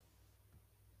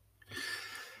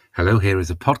Hello, here is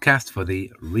a podcast for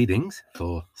the readings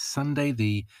for Sunday,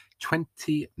 the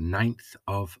 29th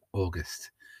of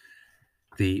August.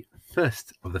 The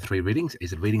first of the three readings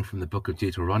is a reading from the book of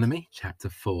Deuteronomy, chapter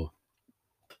 4.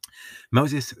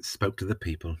 Moses spoke to the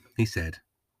people. He said,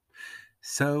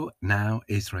 "So now,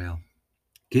 Israel,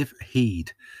 give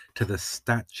heed to the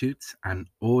statutes and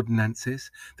ordinances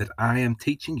that I am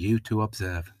teaching you to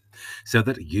observe, so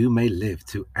that you may live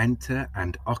to enter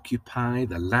and occupy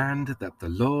the land that the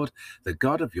Lord, the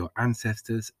God of your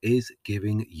ancestors, is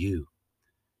giving you.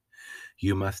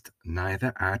 You must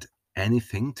neither add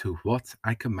anything to what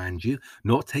I command you,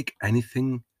 nor take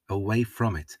anything away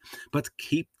from it, but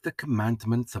keep the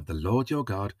commandments of the Lord your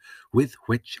God, with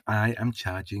which I am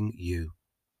charging you.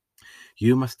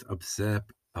 You must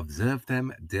observe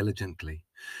them diligently,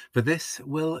 for this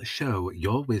will show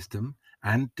your wisdom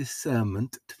and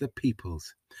discernment to the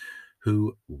peoples,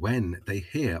 who, when they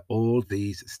hear all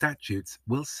these statutes,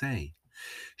 will say,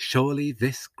 'Surely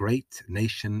this great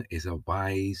nation is a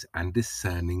wise and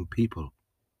discerning people.'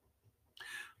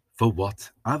 For what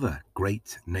other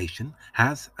great nation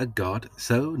has a God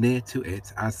so near to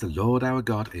it as the Lord our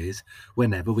God is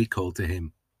whenever we call to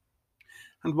him?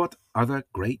 And what other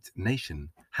great nation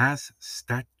has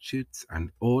statutes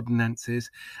and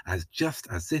ordinances as just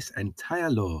as this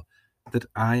entire law that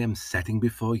I am setting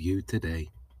before you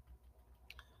today?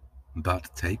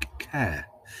 But take care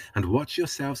and watch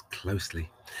yourselves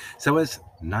closely, so as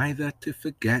neither to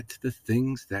forget the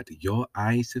things that your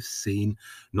eyes have seen,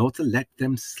 nor to let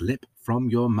them slip from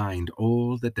your mind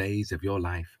all the days of your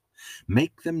life.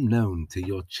 Make them known to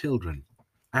your children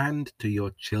and to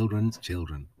your children's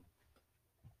children."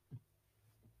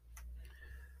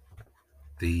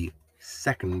 The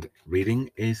second reading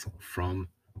is from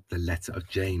the letter of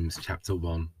James, chapter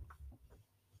 1.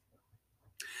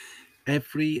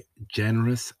 Every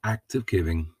generous act of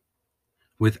giving,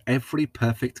 with every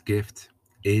perfect gift,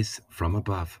 is from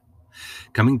above,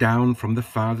 coming down from the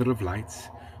Father of lights,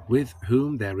 with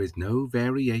whom there is no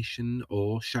variation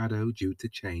or shadow due to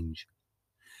change.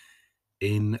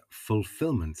 In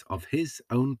fulfillment of his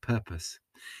own purpose,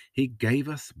 he gave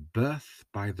us birth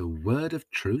by the word of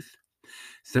truth,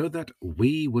 so that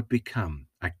we would become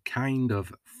a kind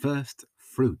of first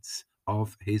fruits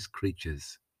of his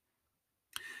creatures.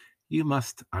 You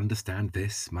must understand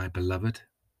this, my beloved.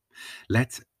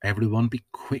 Let everyone be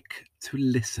quick to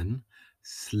listen,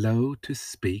 slow to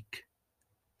speak,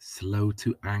 slow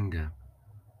to anger.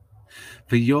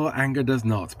 For your anger does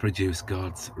not produce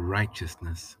God's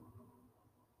righteousness.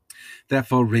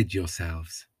 Therefore rid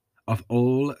yourselves of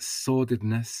all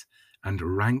sordidness and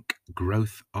rank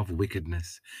growth of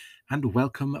wickedness, and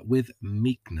welcome with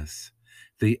meekness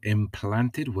the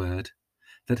implanted word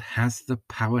that has the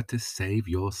power to save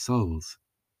your souls.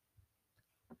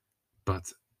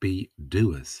 But be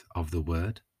doers of the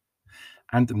word,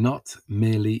 and not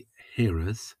merely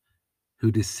hearers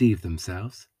who deceive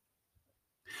themselves.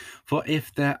 For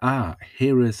if there are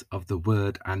hearers of the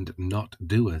word and not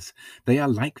doers, they are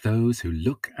like those who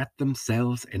look at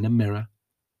themselves in a mirror.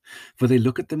 For they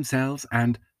look at themselves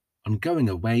and, on going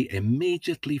away,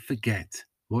 immediately forget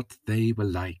what they were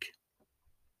like.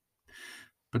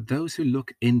 But those who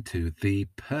look into the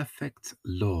perfect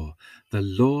law, the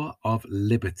law of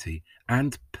liberty,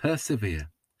 and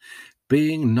persevere,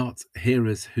 being not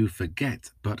hearers who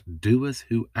forget, but doers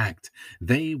who act,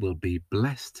 they will be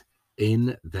blessed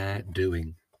in their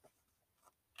doing.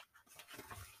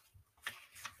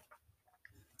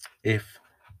 If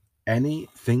any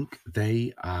think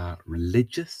they are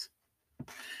religious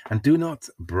and do not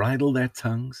bridle their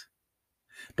tongues,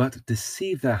 but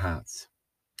deceive their hearts,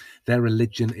 their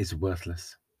religion is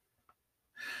worthless.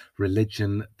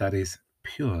 Religion that is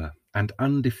pure and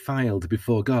undefiled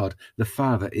before God the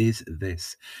Father is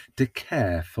this: to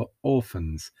care for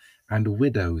orphans and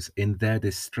widows in their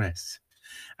distress,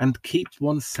 and keep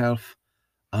oneself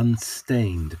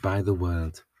unstained by the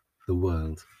world.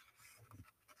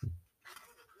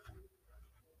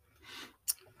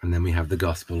 And then we have the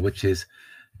gospel, which is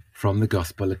from the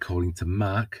gospel according to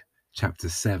Mark, chapter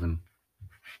 7.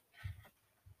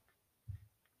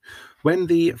 When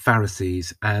the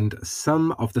Pharisees and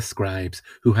some of the scribes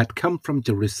who had come from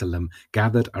Jerusalem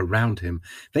gathered around him,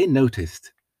 they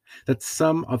noticed that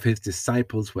some of his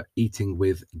disciples were eating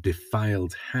with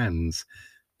defiled hands,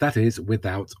 that is,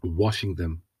 without washing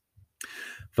them.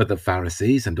 For the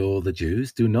Pharisees and all the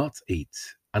Jews do not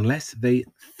eat unless they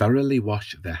thoroughly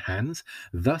wash their hands,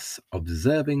 thus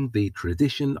observing the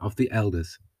tradition of the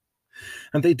elders.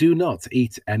 And they do not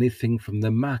eat anything from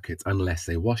the market unless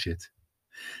they wash it.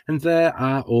 And there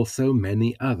are also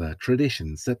many other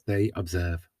traditions that they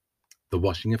observe: the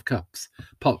washing of cups,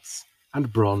 pots,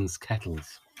 and bronze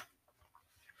kettles.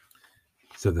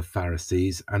 So the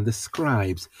Pharisees and the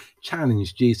scribes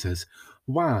challenged Jesus,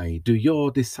 "Why do your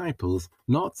disciples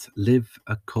not live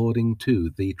according to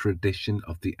the tradition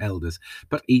of the elders,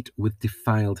 but eat with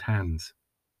defiled hands?"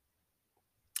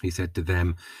 He said to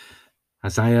them,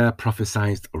 "Isaiah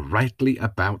prophesied rightly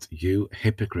about you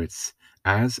hypocrites,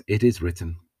 as it is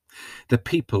written, 'The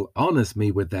people honors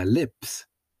me with their lips,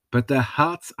 but their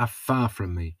hearts are far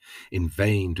from me. In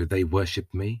vain do they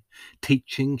worship me,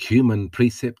 teaching human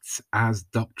precepts as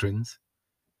doctrines.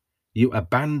 You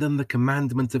abandon the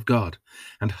commandment of God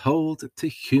and hold to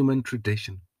human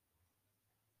tradition.'"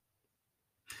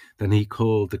 Then he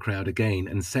called the crowd again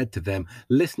and said to them,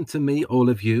 "Listen to me, all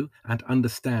of you, and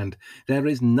understand. There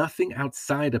is nothing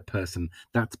outside a person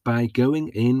that by going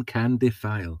in can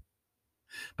defile,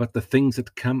 but the things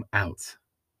that come out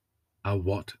are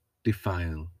what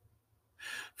defile.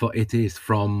 For it is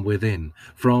from within,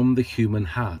 from the human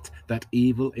heart, that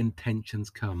evil intentions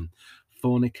come: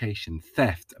 fornication,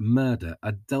 theft, murder,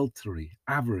 adultery,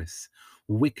 avarice,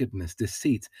 wickedness,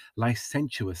 deceit,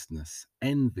 licentiousness,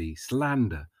 envy,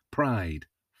 slander, pride,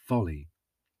 folly.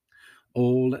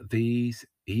 All these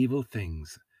evil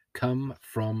things come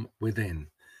from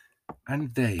within,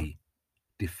 and they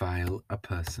defile a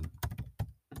person.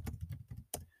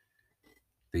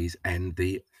 These end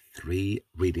the 3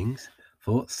 readings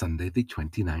for Sunday, the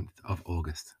 29th of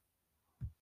August.